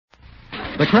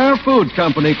The Kraft Foods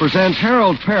Company presents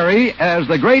Harold Perry as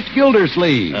the Great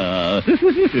Gildersleeve.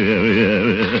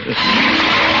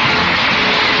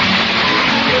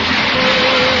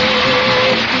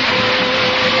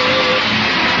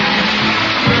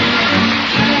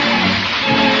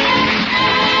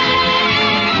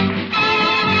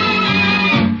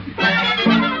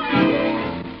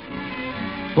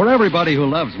 For everybody who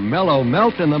loves mellow,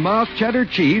 melt-in-the-mouth cheddar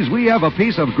cheese, we have a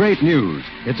piece of great news.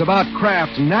 It's about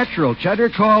Kraft's natural cheddar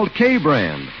called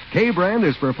K-Brand. K-Brand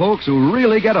is for folks who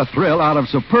really get a thrill out of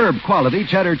superb quality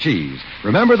cheddar cheese.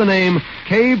 Remember the name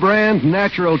K-Brand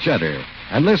Natural Cheddar.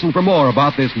 And listen for more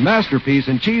about this masterpiece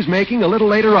in cheese making a little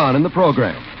later on in the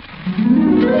program.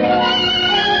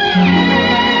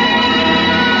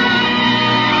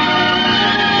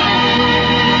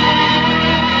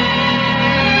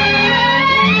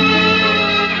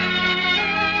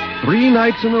 Three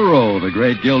nights in a row, the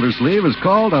Great Gildersleeve has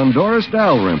called on Doris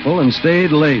Dalrymple and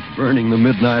stayed late burning the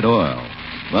midnight oil.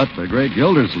 But the Great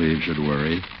Gildersleeve should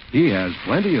worry. He has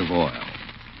plenty of oil.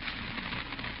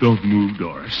 Don't move,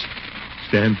 Doris.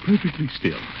 Stand perfectly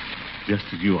still, just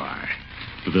as you are,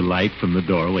 with the light from the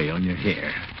doorway on your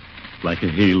hair, like a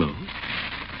halo.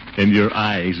 And your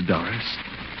eyes, Doris,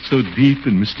 so deep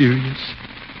and mysterious,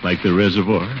 like the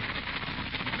reservoir.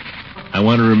 I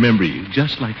want to remember you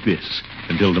just like this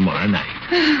until tomorrow night.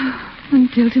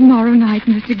 Until tomorrow night,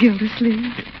 Mr.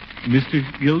 Gildersleeve. Mr.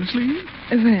 Gildersleeve?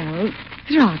 Well,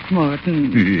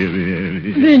 Throckmorton.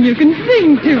 Then you can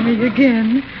sing to me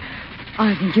again.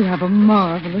 I think you have a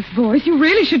marvelous voice. You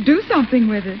really should do something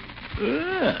with it.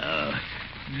 Well,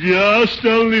 just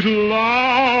a little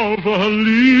love, a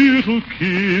little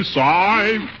kiss,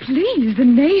 Please, the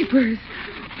neighbors.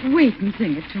 Wait and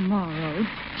sing it tomorrow.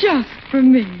 Just for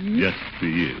me. Just for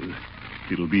you.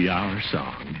 It'll be our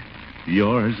song.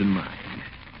 Yours and mine.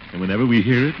 And whenever we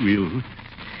hear it, we'll...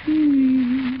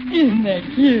 Isn't that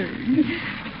cute?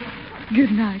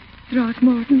 Good night,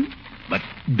 Throckmorton. But,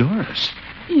 Doris...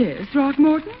 Yes,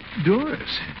 Throckmorton?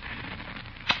 Doris...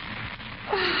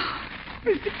 Oh,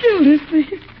 Mr.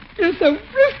 Gildersleeve, you're so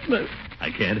ruthless.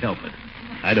 I can't help it.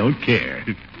 I don't care.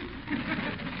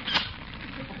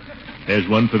 There's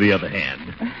one for the other hand.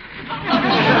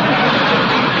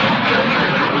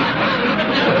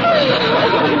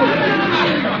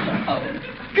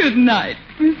 Good night,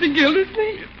 Mr.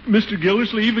 Gildersleeve. Mr.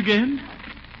 Gildersleeve again?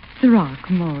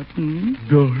 Throckmorton.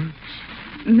 Doris.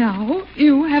 Now,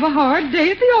 you have a hard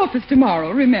day at the office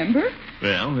tomorrow, remember?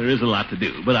 Well, there is a lot to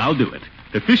do, but I'll do it.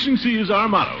 Efficiency is our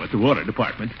motto at the water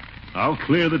department. I'll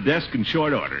clear the desk in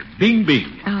short order. Bing,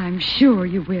 bing. I'm sure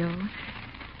you will.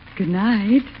 Good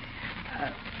night.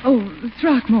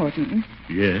 Throckmorton.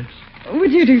 Yes?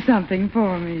 Would you do something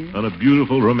for me? On a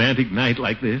beautiful romantic night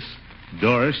like this,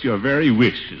 Doris, your very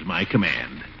wish is my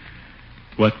command.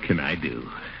 What can I do?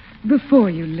 Before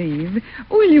you leave,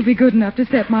 will you be good enough to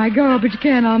set my garbage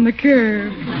can on the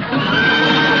curb?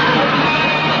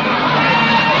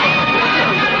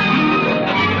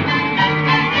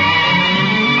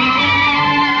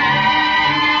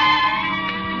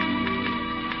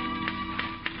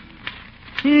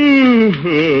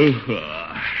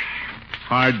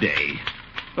 Hard day.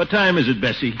 What time is it,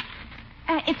 Bessie?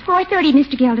 It's 4:30,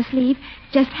 Mr. Gildersleeve.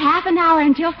 Just half an hour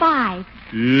until 5.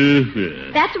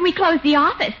 That's when we close the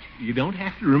office. You don't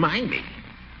have to remind me.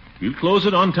 We'll close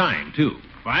it on time, too.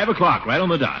 5 o'clock, right on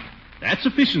the dot. That's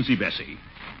efficiency, Bessie.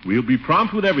 We'll be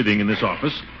prompt with everything in this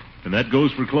office, and that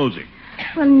goes for closing.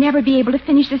 We'll never be able to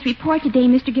finish this report today,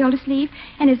 Mr. Gildersleeve,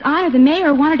 and His Honor the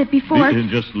Mayor wanted it before...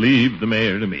 Just leave the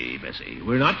mayor to me, Bessie.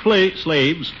 We're not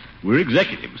slaves. We're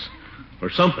executives. Or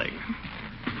something.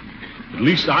 At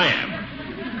least I am.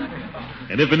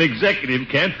 And if an executive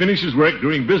can't finish his work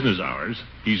during business hours,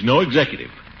 he's no executive.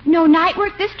 No night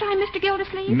work this time, Mr.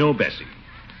 Gildersleeve? No, Bessie.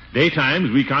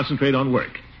 Daytimes, we concentrate on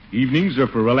work. Evenings are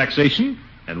for relaxation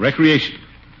and recreation.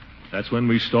 That's when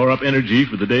we store up energy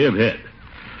for the day ahead.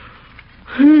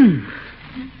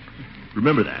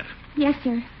 Remember that. Yes,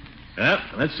 sir. Well,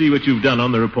 let's see what you've done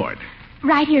on the report.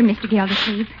 Right here, Mr.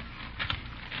 Gildersleeve.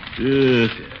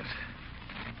 Yes.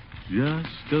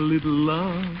 Just a little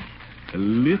love, a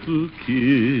little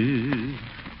kiss.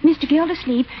 Mr.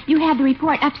 Gildersleeve, you have the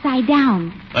report upside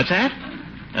down. What's that?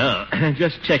 Oh,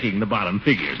 just checking the bottom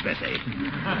figures, Bessie.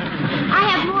 I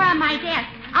have more on my desk.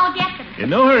 I'll get them. In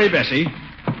no hurry, Bessie.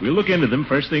 We'll look into them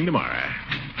first thing tomorrow.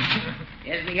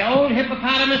 Is the old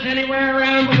hippopotamus anywhere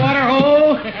around the water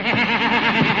hole?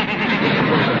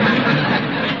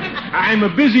 I'm a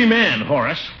busy man,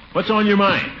 Horace. What's on your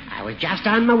mind? I was just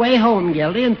on my way home,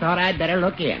 Gildy, and thought I'd better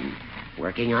look in.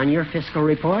 Working on your fiscal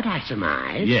report, I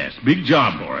surmise. Yes, big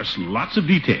job, Horace. Lots of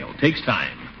detail. Takes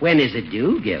time. When is it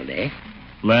due, Gildy?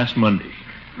 Last Monday.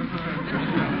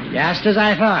 Just as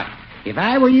I thought. If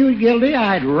I were you, Gildy,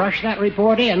 I'd rush that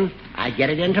report in. I'd get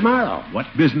it in tomorrow. What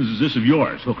business is this of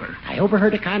yours, Hooker? I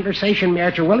overheard a conversation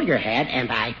Mayor Terwilliger had,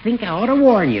 and I think I ought to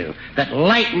warn you that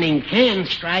lightning can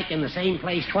strike in the same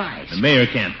place twice. The mayor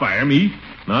can't fire me.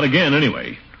 Not again,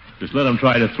 anyway. Just let him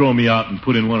try to throw me out and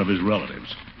put in one of his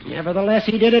relatives. Nevertheless,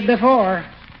 he did it before.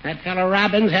 That fellow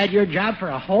Robbins had your job for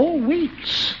a whole week.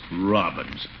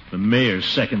 Robbins, the mayor's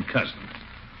second cousin.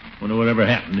 Wonder whatever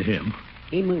happened to him.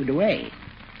 He moved away.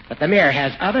 But the mayor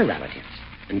has other relatives,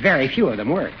 and very few of them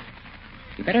work.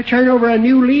 You better turn over a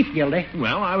new leaf, Gildy.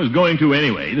 Well, I was going to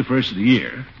anyway, the first of the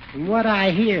year. From what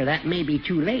I hear, that may be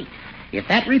too late. If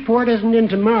that report isn't in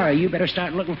tomorrow, you better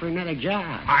start looking for another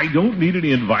job. I don't need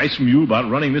any advice from you about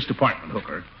running this department,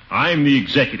 Hooker. I'm the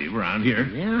executive around here.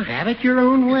 Yeah, have it your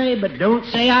own way, but don't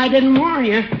say I didn't warn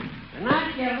you. Good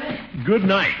night, Gildy. Good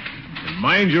night. And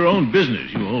mind your own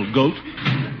business, you old goat.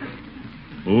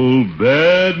 Oh,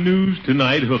 bad news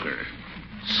tonight, Hooker.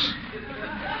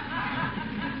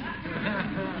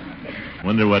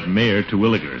 Wonder what Mayor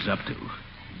Terwilliger is up to.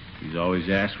 He's always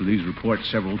asked for these reports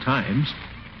several times.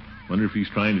 Wonder if he's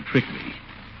trying to trick me.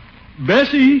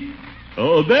 Bessie!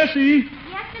 Oh, Bessie!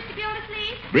 Yes, Mr.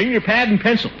 Gildersleeve? Bring your pad and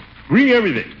pencil. Bring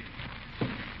everything.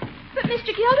 But,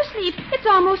 Mr. Gildersleeve, it's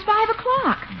almost 5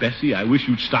 o'clock. Bessie, I wish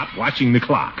you'd stop watching the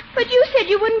clock. But you said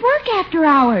you wouldn't work after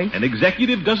hours. An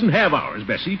executive doesn't have hours,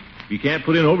 Bessie. If he can't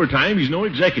put in overtime, he's no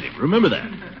executive. Remember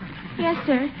that. Yes,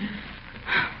 sir.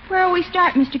 Where will we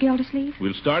start, Mr. Gildersleeve?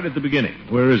 We'll start at the beginning.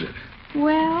 Where is it?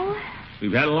 Well,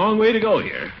 We've had a long way to go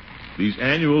here. These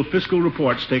annual fiscal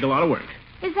reports take a lot of work.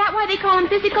 is that why they call them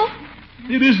physical?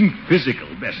 It isn't physical,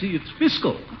 Bessie. It's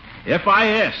fiscal.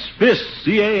 F-I-S. Fis.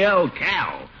 C-A-L.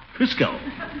 Cal. Fiscal.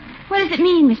 What does it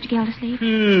mean, Mr. Gildersleeve?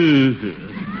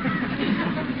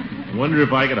 I wonder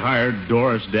if I could hire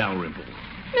Doris Dalrymple.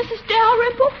 Mrs.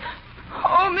 Dalrymple?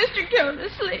 Oh, Mr.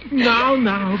 Gildersleeve.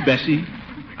 Now, Bessie.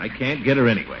 I can't get her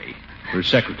anyway. Her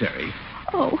secretary.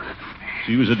 Oh,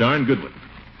 She was a darn good one.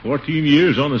 14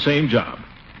 years on the same job.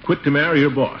 Quit to marry her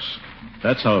boss.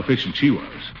 That's how efficient she was.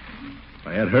 If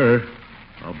I had her,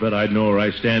 I'll bet I'd know where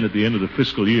I stand at the end of the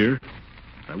fiscal year.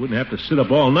 I wouldn't have to sit up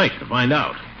all night to find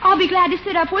out. I'll be glad to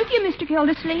sit up with you, Mr.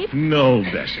 Gildersleeve. No,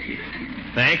 Bessie.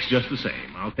 Thanks just the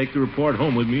same. I'll take the report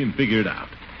home with me and figure it out.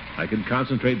 I can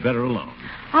concentrate better alone.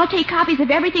 I'll take copies of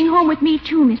everything home with me,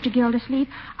 too, Mr. Gildersleeve.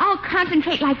 I'll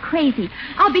concentrate like crazy.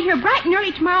 I'll be here bright and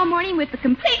early tomorrow morning with the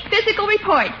complete physical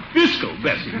report. Fiscal,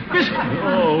 Bessie. Fiscal.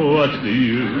 Oh, what's the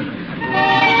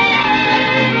use?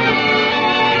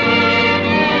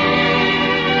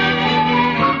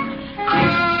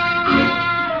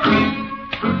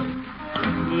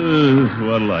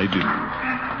 What'll I do?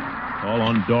 Call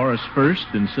on Doris first,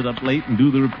 then sit up late and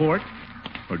do the report?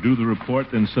 Or do the report,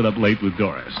 then sit up late with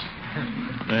Doris?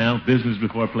 Well, business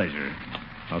before pleasure.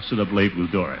 I'll sit up late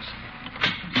with Doris.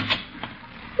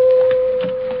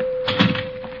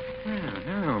 Well,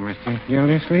 hello, Mr.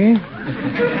 Gildersleeve.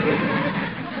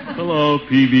 Hello,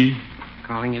 Peavy.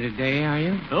 Calling it a day, are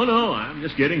you? No, I'm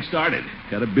just getting started.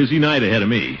 Got a busy night ahead of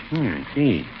me.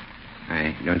 Gee.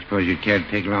 I don't suppose you'd care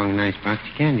to take along a nice box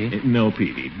of candy? No,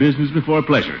 Peavy. Business before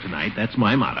pleasure tonight. That's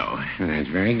my motto. Well, that's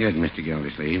very good, Mr.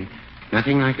 Gildersleeve.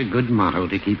 Nothing like a good motto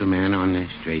to keep a man on the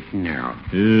straight and narrow.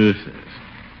 Yes.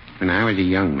 When I was a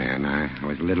young man, I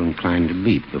was a little inclined to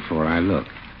leap before I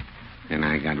looked. Then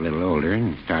I got a little older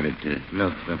and started to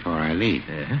look before I leap.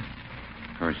 Yeah?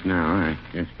 Of course, now I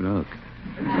just look.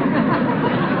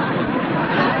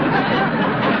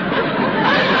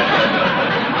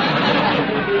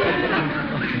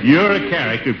 You're a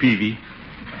character, Peavy.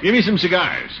 Give me some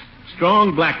cigars.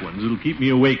 Strong black ones that'll keep me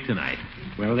awake tonight.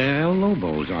 Well, the El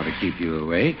Lobos ought to keep you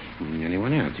awake, and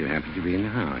anyone else who happens to be in the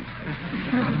house.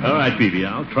 All right, Peavy,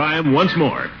 I'll try 'em once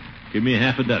more. Give me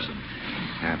half a dozen.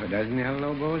 Half a dozen El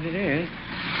Lobos it is.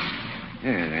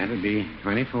 Yeah, that'll be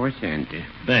 24 cents.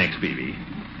 Thanks, Peavy.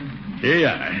 Here you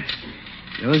are.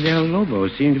 Those El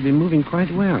Lobos seem to be moving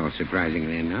quite well,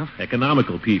 surprisingly enough.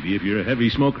 Economical, Peavy, if you're a heavy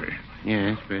smoker.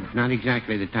 Yes, but not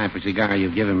exactly the type of cigar you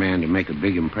give a man to make a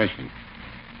big impression.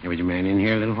 There was a man in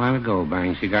here a little while ago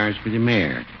buying cigars for the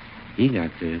mayor. He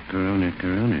got the Corona.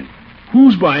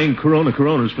 Who's buying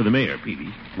Coronas for the mayor,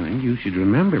 Peavy? Well, you should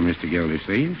remember, Mr.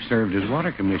 Gildersleeve served as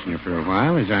water commissioner for a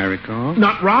while, as I recall.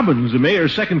 Not Robbins, the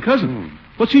mayor's second cousin.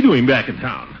 What's he doing back in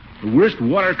town? The worst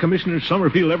water commissioner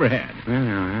Summerfield ever had. Well,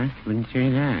 no, I wouldn't say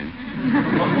that.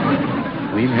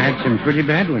 We've had some pretty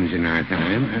bad ones in our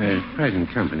time. Present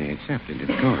company accepted,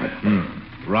 of course.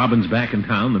 Robbins back in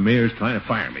town. The mayor's trying to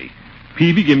fire me.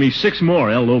 Peavy, give me 6 more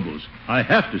El Lobos. I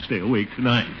have to stay awake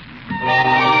tonight.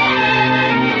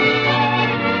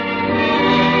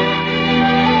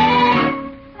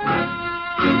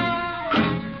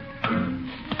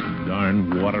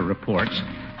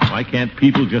 Why can't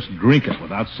people just drink it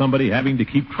without somebody having to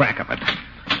keep track of it?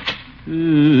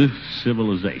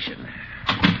 Civilization.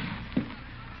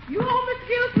 You home, Mr.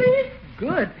 Gildersleeve?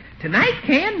 Good. Tonight's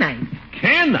can night.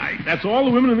 Can night? That's all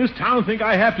the women in this town think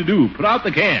I have to do. Put out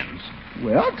the cans.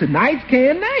 Well, tonight's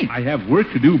can night. I have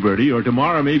work to do, Bertie, or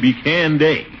tomorrow may be can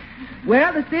day.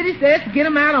 Well, the city says to get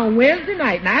 'em out on Wednesday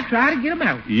night, and I try to get 'em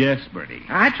out. Yes, Bertie.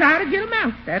 I try to get 'em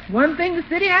out. That's one thing the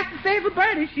city has to say for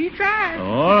Bertie. She tries.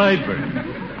 All right, Bertie.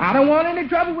 I don't want any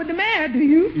trouble with the mayor, do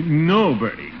you? No,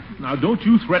 Bertie. Now, don't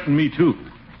you threaten me, too.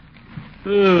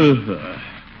 Why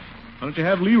don't you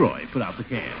have Leroy put out the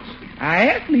cans? I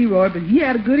asked Leroy, but he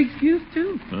had a good excuse,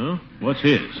 too. Huh? What's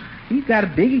his? He's got a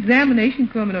big examination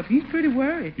coming up. He's pretty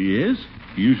worried. He is?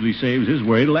 He usually saves his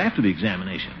worry till after the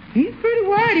examination. He's pretty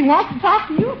worried. He wants to talk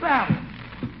to you about it.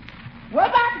 What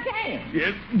about the cans?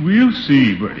 Yes, we'll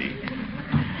see, Bertie.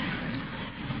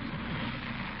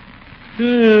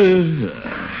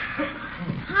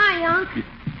 Hi, Unc.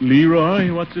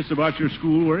 Leroy, what's this about your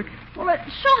schoolwork? Well, it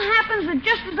so happens that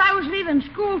just as I was leaving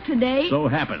school today... So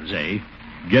happens, eh?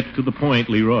 Get to the point,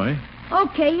 Leroy.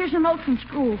 Okay, here's a note from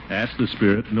school. That's the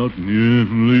spirit. Note,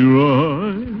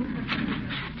 Leroy.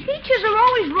 Teachers are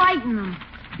always writing them.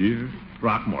 Dear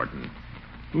Throckmorton.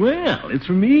 Well, it's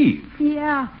from Eve.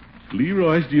 Yeah.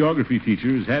 Leroy's geography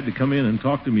teacher has had to come in and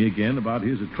talk to me again about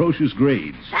his atrocious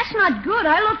grades. That's not good.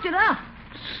 I looked it up.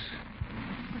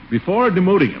 Before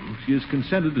demoting him, she has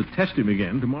consented to test him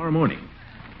again tomorrow morning.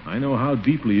 I know how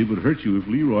deeply it would hurt you if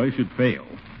Leroy should fail.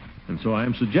 And so I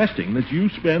am suggesting that you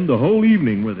spend the whole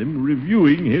evening with him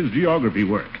reviewing his geography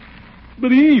work.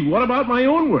 But, Eve, what about my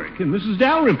own work and Mrs.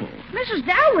 Dalrymple? Mrs.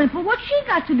 Dalrymple? What's she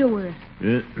got to do with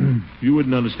it? You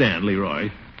wouldn't understand,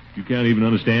 Leroy. You can't even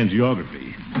understand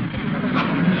geography. Dinner's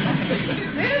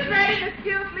ready, Miss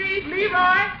Gildersleeve.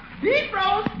 Leroy, beef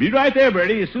roast. Be right there,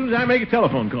 Bertie, as soon as I make a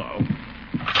telephone call.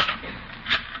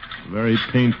 A very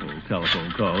painful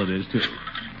telephone call it is, too.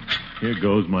 Here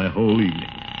goes my whole evening.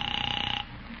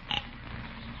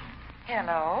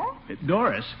 Hello?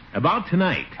 Doris, about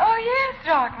tonight. Oh, yes,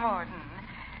 Throckmorton.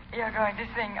 You're going to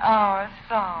sing our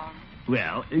song.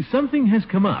 Well, something has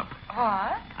come up.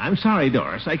 What? I'm sorry,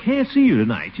 Doris. I can't see you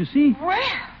tonight, you see? Well,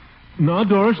 No,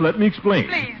 Doris, let me explain.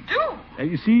 please do.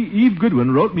 You see, Eve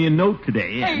Goodwin wrote me a note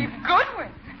today. Eve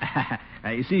Goodwin.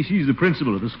 You see, she's the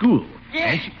principal of the school.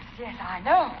 Yes, yes, I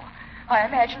know. I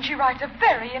imagine she writes a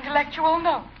very intellectual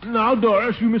note. Now,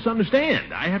 Doris, you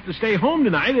misunderstand. I have to stay home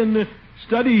tonight and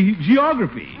study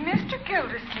geography. Mr.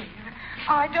 Gildersleeve,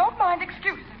 I don't mind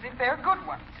excuses if they're good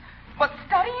ones. But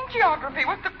studying geography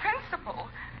with the principal,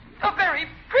 a very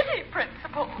pretty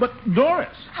principal. But,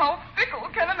 Doris. How fickle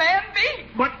can a man be?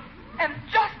 But... And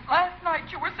just last night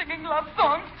you were singing love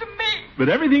songs to me. But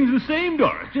everything's the same,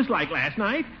 Doris, just like last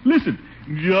night. Listen.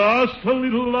 Just a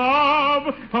little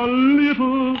love, a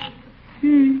little...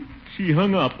 She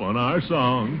hung up on our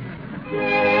song.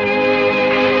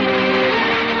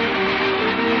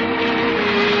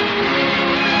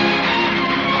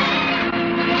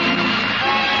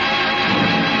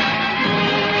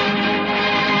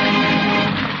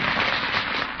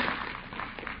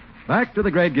 Back to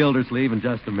the Great Gildersleeve in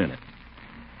just a minute.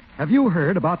 Have you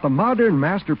heard about the modern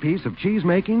masterpiece of cheese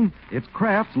making? It's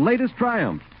Kraft's latest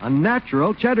triumph, a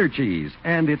natural cheddar cheese,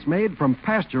 and it's made from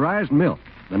pasteurized milk.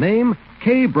 The name,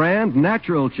 K-Brand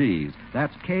Natural Cheese.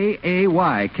 That's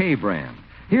K-A-Y, K-Brand.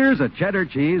 Here's a cheddar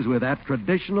cheese with that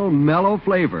traditional mellow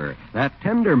flavor, that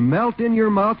tender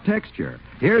melt-in-your-mouth texture.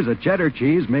 Here's a cheddar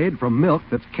cheese made from milk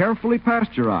that's carefully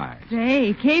pasteurized.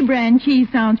 Say, K-Brand cheese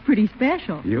sounds pretty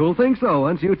special. You'll think so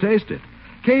once you taste it.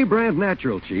 K-Brand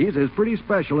Natural Cheese is pretty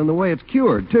special in the way it's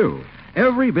cured, too.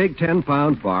 Every big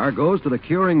 10-pound bar goes to the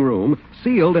curing room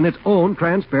sealed in its own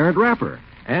transparent wrapper.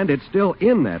 And it's still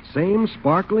in that same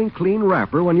sparkling clean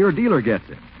wrapper when your dealer gets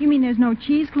it. You mean there's no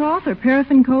cheesecloth or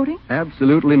paraffin coating?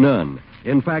 Absolutely none.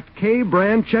 In fact,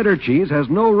 K-Brand cheddar cheese has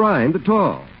no rind at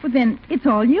all. But then it's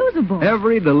all usable.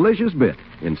 Every delicious bit.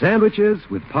 In sandwiches,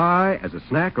 with pie, as a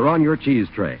snack, or on your cheese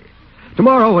tray.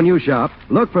 Tomorrow when you shop,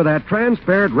 look for that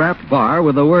transparent wrapped bar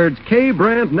with the words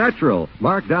K-Brand Natural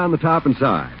marked down the top and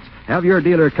sides. Have your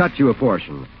dealer cut you a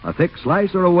portion, a thick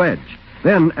slice or a wedge.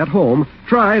 Then, at home,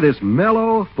 try this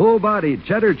mellow, full-bodied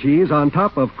cheddar cheese on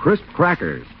top of crisp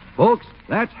crackers. Folks,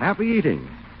 that's happy eating.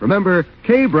 Remember,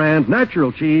 K-Brand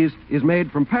Natural Cheese is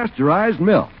made from pasteurized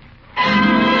milk.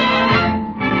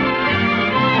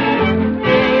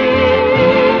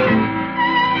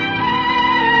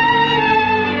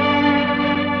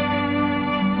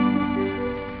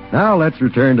 Now let's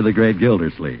return to the Great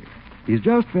Gildersleeve. He's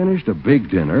just finished a big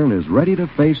dinner and is ready to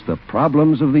face the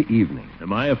problems of the evening.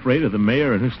 Am I afraid of the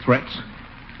mayor and his threats?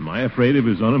 Am I afraid of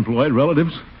his unemployed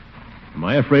relatives? Am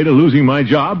I afraid of losing my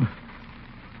job?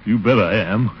 You bet I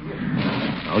am.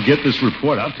 I'll get this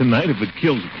report out tonight if it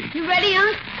kills me. You ready,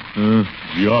 Unc?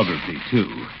 Geography,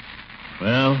 too.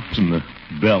 Well, loosen the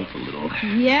belt a little.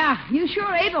 Yeah, you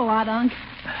sure ate a lot, Unc.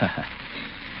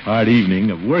 Hard evening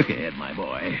of work ahead, my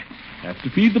boy. Have to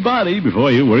feed the body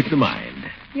before you work the mind.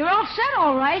 You're all set,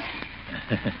 all right.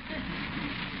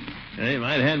 Hey, you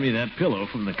might hand me that pillow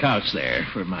from the couch there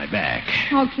for my back.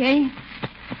 Okay.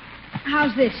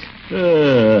 How's this?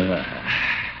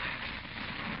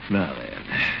 Now then.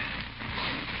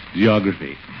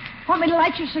 Geography. Want me to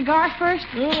light your cigar first?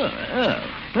 Oh,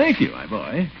 thank you, my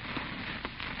boy.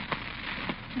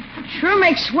 Sure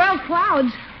makes swell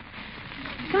clouds.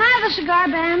 Can I have a cigar,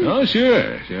 Bam? Oh,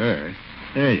 sure. There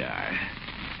you are.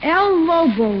 El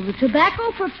Lobo, the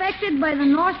tobacco perfected by the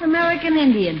North American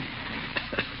Indian.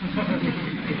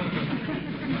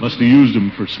 Must have used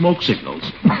them for smoke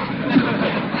signals.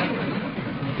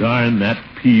 Darn that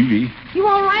peavy. You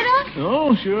all right, Unc?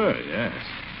 Oh, sure, yes.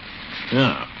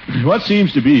 Now, what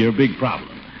seems to be your big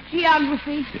problem?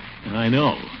 Geography. I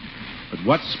know. But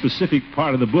what specific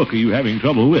part of the book are you having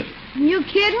trouble with? You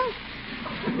kidding?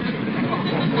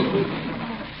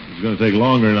 It's going to take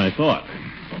longer than I thought.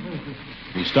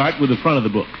 We start with the front of the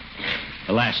book.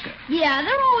 Alaska. Yeah,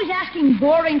 they're always asking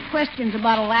boring questions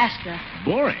about Alaska.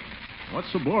 Boring? What's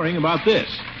so boring about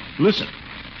this? Listen.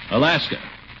 Alaska.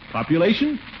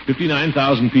 Population,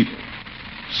 59,000 people.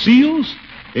 Seals,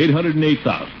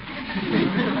 808,000.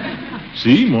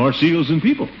 See, more seals than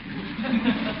people.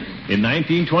 In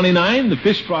 1929, the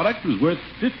fish product was worth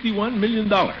 $51 million,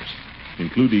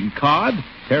 including cod,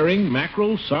 herring,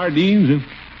 mackerel, sardines, and...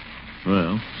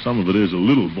 Well, some of it is a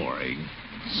little boring.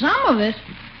 Some of it?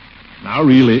 Now,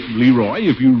 really, Leroy,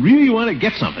 if you really want to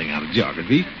get something out of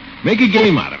geography, make a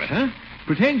game out of it, huh?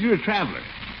 Pretend you're a traveler.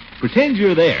 Pretend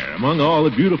you're there among all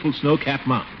the beautiful snow-capped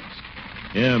mountains.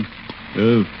 Yeah,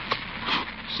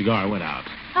 cigar went out.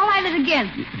 I'll light it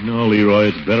again. No, Leroy,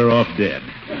 it's better off dead.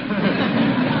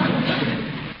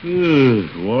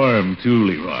 Warm, too,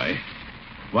 Leroy.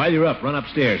 While you're up, run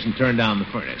upstairs and turn down the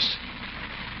furnace.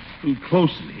 A little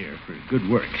close in here for good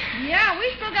work. Yeah, we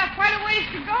still got quite a ways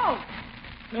to go.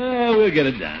 We'll get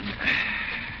it done.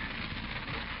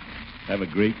 Have a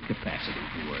great capacity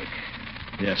for work.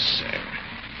 Yes, sir.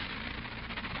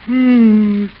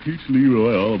 Teach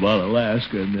Leroy all about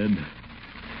Alaska, and then...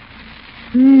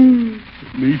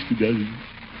 at least it doesn't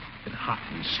get hot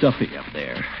and stuffy up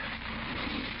there.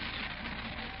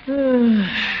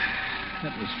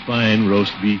 That was fine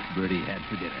roast beef Bertie had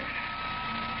for dinner.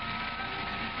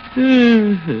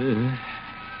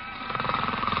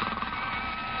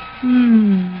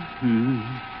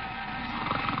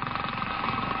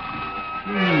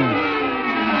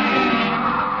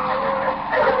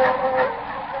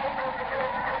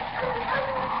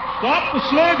 Stop the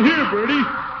sled here, Bertie.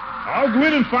 I'll go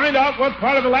in and find out what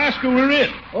part of Alaska we're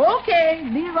in. Okay,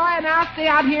 Leroy and I'll stay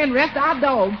out here and rest our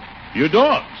dogs. Your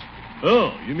dogs?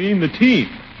 Oh, you mean the team.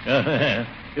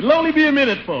 It'll only be a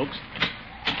minute, folks.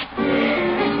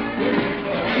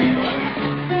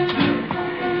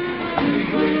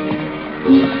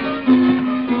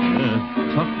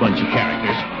 Tough bunch of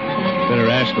characters. Better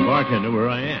ask the bartender where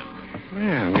I am.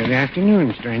 Well, good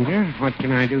afternoon, stranger. What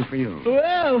can I do for you?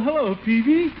 Well, hello,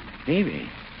 Peavy. Peavy?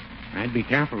 I'd be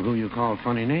careful who you call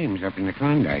funny names up in the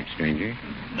Klondike, stranger.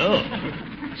 Oh,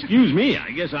 excuse me.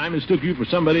 I guess I mistook you for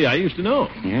somebody I used to know.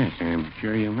 Yes, I'm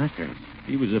sure you must have.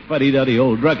 He was a fuddy-duddy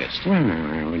old druggist. Well, no,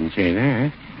 I wouldn't say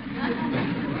that.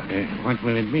 What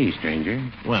will it be, stranger?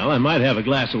 Well, I might have a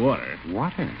glass of water.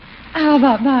 Water? How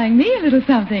about buying me a little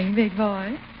something, big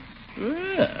boy?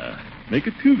 Well, make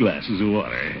it 2 glasses of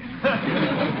water.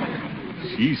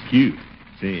 She's cute.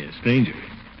 Say, stranger,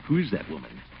 who's that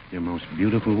woman? The most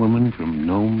beautiful woman from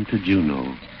Nome to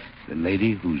Juneau. The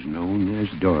lady who's known as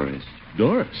Doris.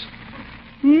 Doris?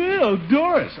 Well,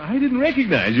 Doris, I didn't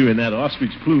recognize you in that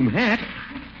ostrich plume hat.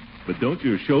 But don't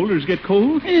your shoulders get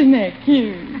cold? Isn't that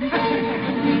cute?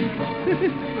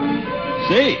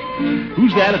 Say,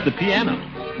 who's that at the piano?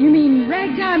 You mean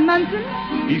Ragtime Munson?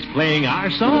 He's playing our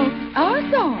song. Our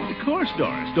song? Of course,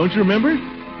 Doris. Don't you remember?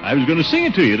 I was going to sing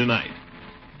it to you tonight.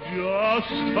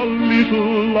 Just a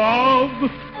little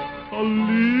love, a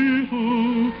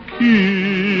little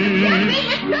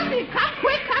kiss. Come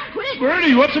quick.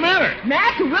 Bertie, what's the matter?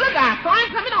 Mayor Terwilliger, I saw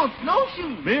him coming on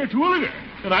snowshoes. Mayor Terwilliger.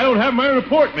 And I don't have my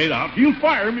report made out. He'll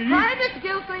fire me. Sorry, Miss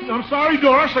Gilsey. I'm sorry,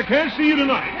 Doris. I can't see you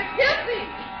tonight. Miss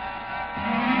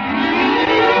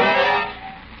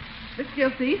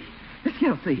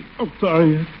Gilsey. I'm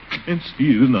sorry. I can't see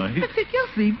you tonight. Mr.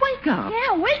 Gilsey, wake up.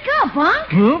 Yeah, wake up, Unc.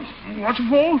 Huh? Watch it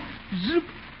fall. Zip.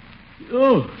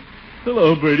 Oh,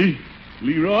 hello, Bertie.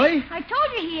 Leroy? I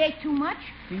told you he ate too much.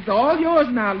 He's all yours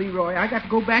now, Leroy. I got to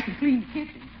go back and clean the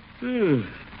kitchen.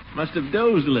 Must have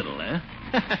dozed a little, huh?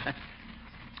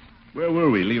 Where were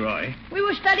we, Leroy? We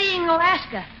were studying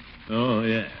Alaska. Oh,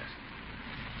 yes.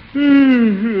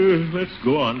 Let's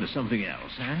go on to something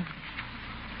else, huh?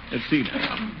 Let's see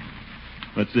now.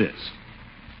 What's this?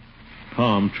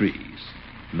 Palm trees.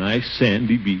 Nice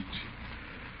sandy beach.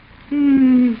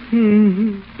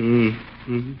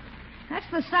 That's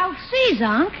the South Seas,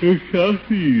 Unc. The South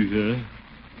Seas, huh?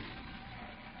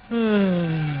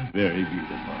 Very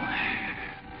beautiful.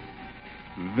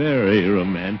 Very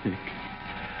romantic.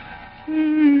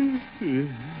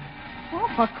 Oh,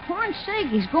 for corn's sake,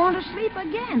 he's going to sleep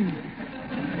again.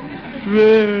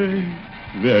 Very,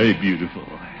 very beautiful.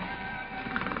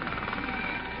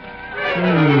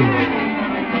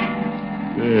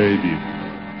 Very beautiful.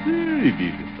 Very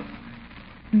beautiful.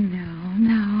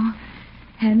 Now.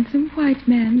 Handsome white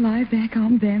man lie back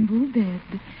on bamboo bed.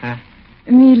 Huh?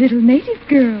 Me little native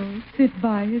girl sit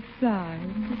by his side.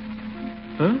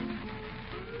 Huh?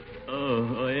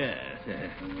 Oh, yes.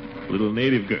 Little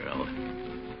native girl.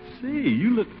 Say,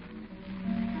 you look...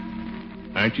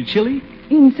 Aren't you chilly?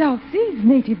 In South Seas,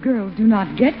 native girls do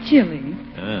not get chilly.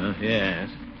 Oh, yes.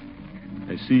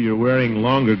 I see you're wearing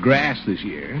longer grass this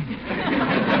year.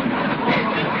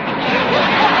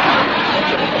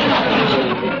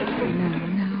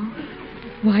 Now.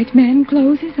 White man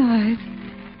close his eyes.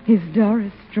 His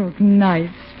Doris stroke nice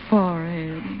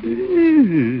forehead.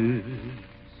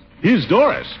 His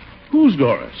Doris? Who's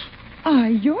Doris?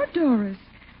 Your Doris.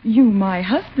 You, my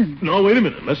husband. No, wait a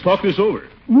minute. Let's talk this over.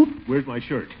 Whoop, where's my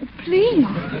shirt? Please.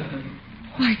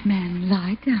 White man,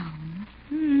 lie down.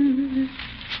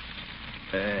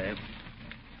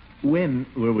 When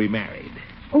were we married?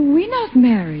 We not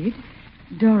married.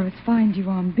 Doris find you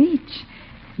on beach.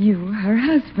 You, her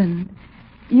husband.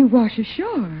 You wash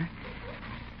ashore.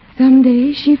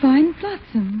 Someday she find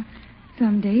flotsam.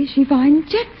 Someday she find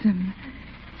jetsam.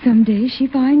 Someday she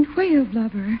find whale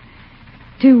blubber.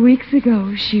 2 weeks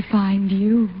ago she find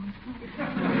you.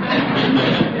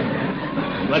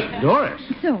 But Doris.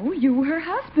 So you her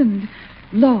husband.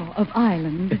 Law of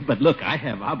island. But look, I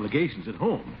have obligations at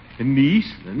home. A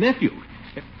niece and a nephew.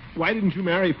 Why didn't you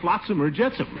marry Flotsam or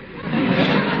Jetsam?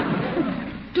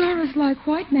 Doris like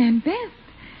white man best.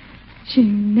 She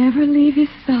never leave his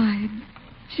side.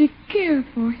 She care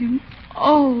for him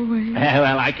always.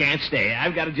 Well, I can't stay.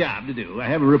 I've got a job to do. I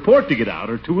have a report to get out,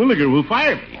 or Terwilliger will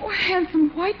fire me. Oh, handsome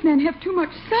white man have too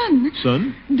much sun.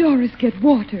 Sun? Doris get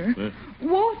water.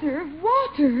 Water.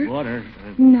 Water.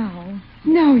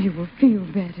 Now you will feel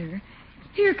better.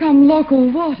 Here come local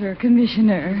water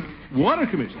commissioner. Water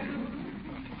commissioner?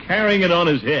 Carrying it on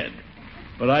his head.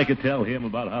 But I could tell him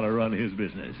about how to run his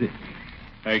business.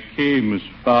 I came as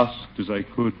fast as I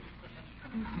could.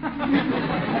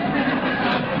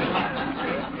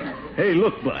 Hey,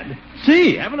 look, Bud.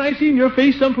 See, haven't I seen your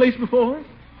face someplace before?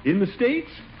 In the States?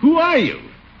 Who are you?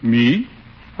 Me?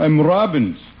 I'm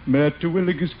Robbins, Mayor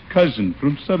Terwilliger's cousin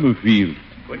from Summerfield.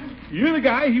 What, you're the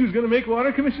guy he was going to make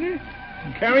water commissioner?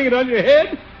 Carrying it on your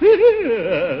head?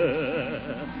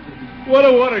 What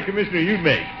a water commissioner you'd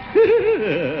make.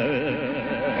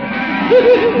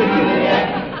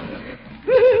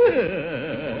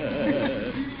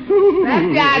 That's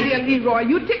the idea, Leroy.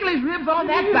 You tickle his ribs on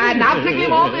that side, and I'll tickle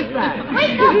him on this side.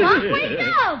 Wake up, Unc, wake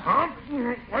up. Huh?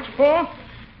 What's for?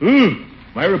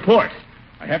 My report.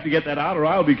 I have to get that out or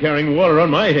I'll be carrying water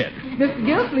on my head. Mr.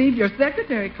 Gillsleeve, your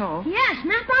secretary called. Yeah,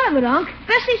 snap out of it, Unc.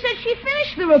 Bessie said she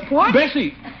finished the report.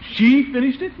 Bessie, she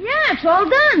finished it? Yeah, it's all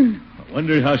done. I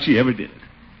wonder how she ever did it.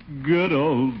 Good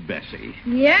old Bessie.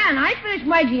 Yeah, and I finished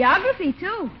my geography,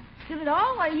 too. Did it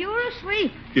all while you were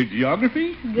asleep. Your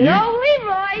geography? Good old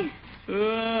Leroy.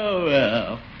 Oh,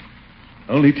 well.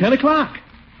 Only 10 o'clock.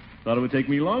 Thought it would take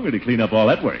me longer to clean up all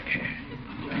that work.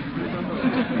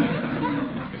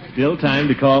 Still time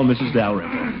to call Mrs.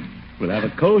 Dalrymple. We'll have a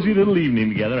cozy little evening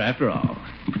together after all.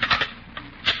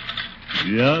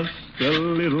 Just a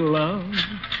little love,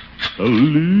 a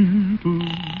little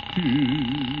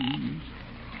kiss.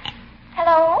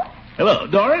 Hello? Hello,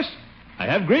 Doris. I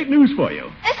have great news for you.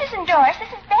 This isn't Doris. This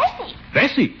is Bessie.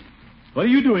 Bessie, what are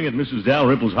you doing at Mrs.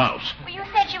 Dalrymple's house? Well, you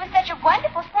said she was such a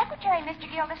wonderful secretary, Mr.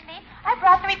 Gildersleeve. I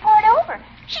brought the report over.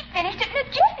 She finished it in a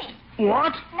jiffy.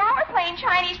 What? Now we're playing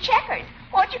Chinese checkers.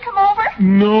 Won't you come over?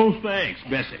 No, thanks,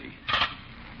 Bessie.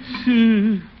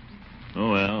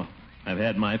 Oh, well, I've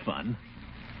had my fun.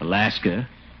 Alaska,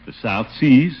 the South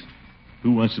Seas.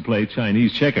 Who wants to play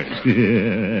Chinese checkers?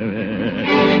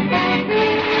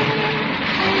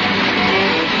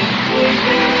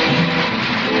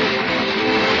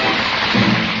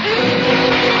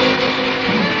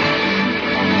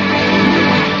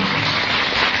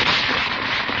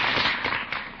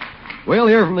 We'll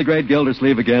hear from the great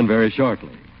Gildersleeve again very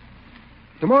shortly.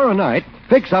 Tomorrow night,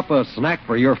 fix up a snack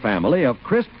for your family of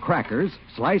crisp crackers,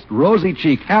 sliced rosy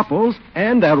cheek apples,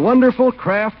 and that wonderful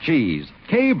Kraft cheese,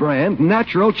 K-Brand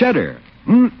Natural Cheddar.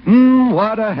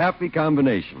 What a happy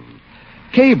combination.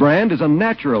 K-Brand is a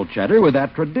natural cheddar with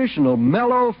that traditional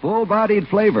mellow, full-bodied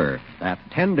flavor, that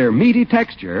tender, meaty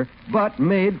texture, but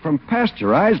made from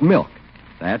pasteurized milk.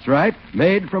 That's right,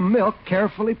 made from milk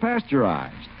carefully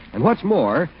pasteurized. And what's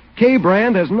more,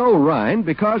 K-Brand has no rind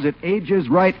because it ages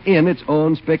right in its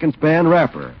own spick-and-span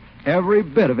wrapper. Every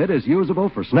bit of it is usable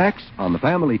for snacks on the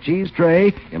family cheese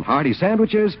tray, in hearty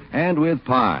sandwiches, and with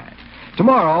pie.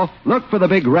 Tomorrow, look for the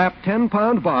big wrapped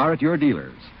 10-pound bar at your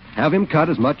dealer's. Have him cut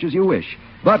as much as you wish,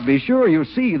 but be sure you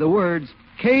see the words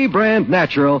K-Brand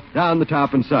Natural down the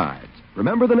top and sides.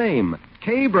 Remember the name,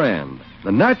 K-Brand,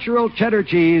 the natural cheddar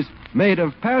cheese made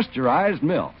of pasteurized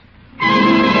milk.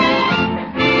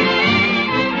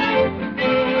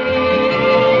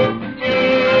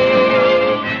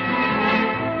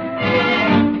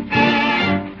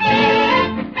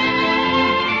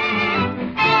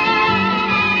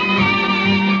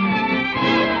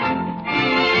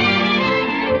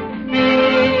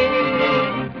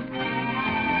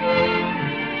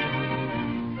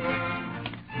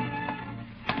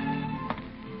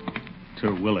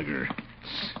 Terwilliger,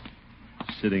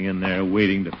 sitting in there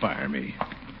waiting to fire me.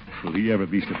 Will he ever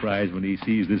be surprised when he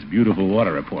sees this beautiful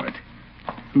water report?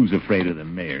 Who's afraid of the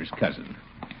mayor's cousin?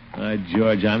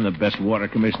 George, I'm the best water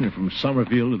commissioner from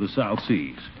Summerfield to the South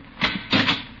Seas.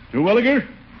 Terwilliger,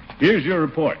 here's your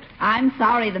report. I'm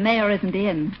sorry the mayor isn't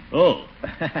in. Oh,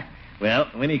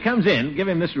 well, when he comes in, give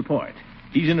him this report.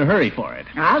 He's in a hurry for it.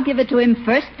 I'll give it to him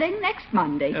first thing next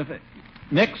Monday.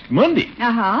 Next Monday?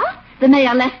 Uh-huh. The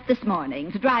mayor left this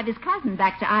morning to drive his cousin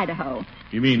back to Idaho.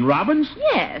 You mean Robbins?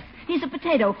 Yes. He's a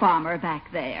potato farmer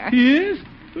back there. He is?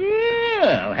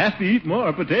 Well, have to eat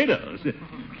more potatoes.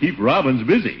 Keep Robbins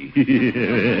busy.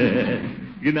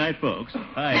 Good night, folks.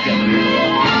 Hi,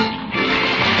 Governor.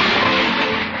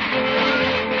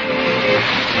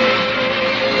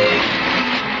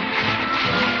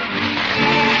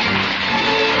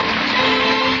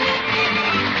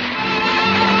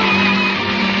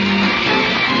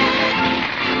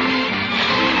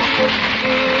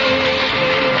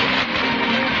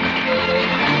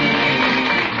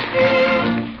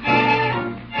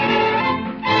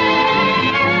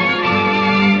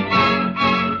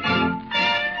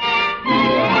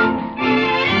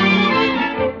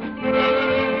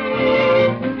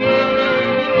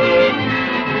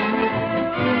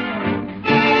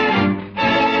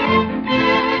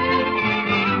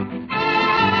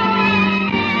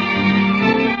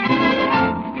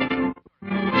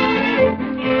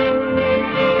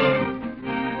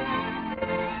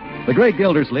 The Great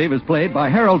Gildersleeve is played by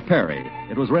Harold Perry.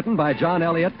 It was written by John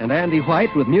Elliott and Andy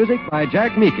White with music by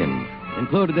Jack Meakin.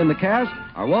 Included in the cast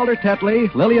are Walter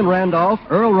Tetley, Lillian Randolph,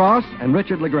 Earl Ross, and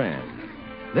Richard LeGrand.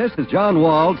 This is John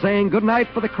Wald saying goodnight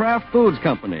for the Kraft Foods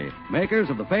Company, makers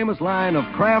of the famous line of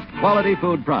Kraft quality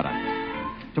food products.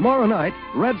 Tomorrow night,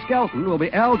 Red Skelton will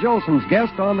be Al Jolson's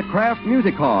guest on the Kraft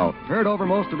Music Hall, heard over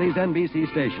most of these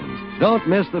NBC stations. Don't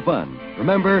miss the fun.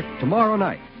 Remember, tomorrow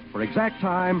night. For exact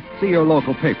time, see your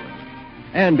local paper.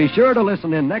 And be sure to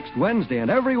listen in next Wednesday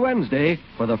and every Wednesday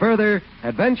for the further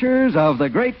adventures of the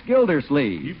Great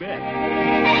Gildersleeve. You bet.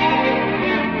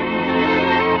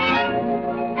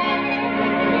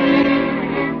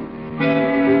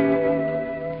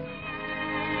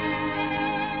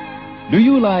 Do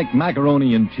you like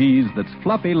macaroni and cheese that's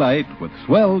fluffy light with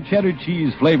swell cheddar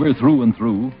cheese flavor through and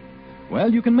through?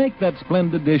 Well, you can make that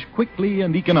splendid dish quickly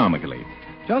and economically.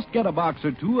 Just get a box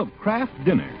or two of Kraft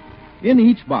Dinner. In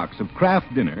each box of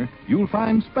Kraft Dinner, you'll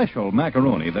find special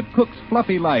macaroni that cooks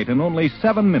fluffy light in only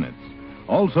 7 minutes.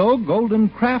 Also, golden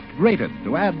Kraft grated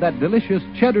to add that delicious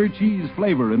cheddar cheese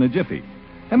flavor in a jiffy.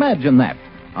 Imagine that.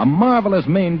 A marvelous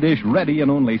main dish ready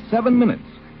in only 7 minutes,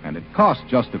 and it costs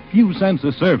just a few cents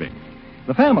a serving.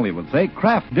 The family would say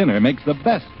Kraft Dinner makes the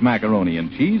best macaroni and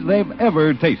cheese they've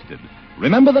ever tasted.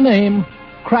 Remember the name,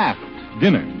 Kraft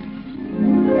Dinner.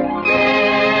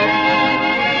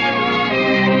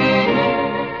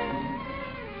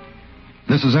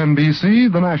 This is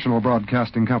NBC, the national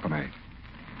broadcasting company.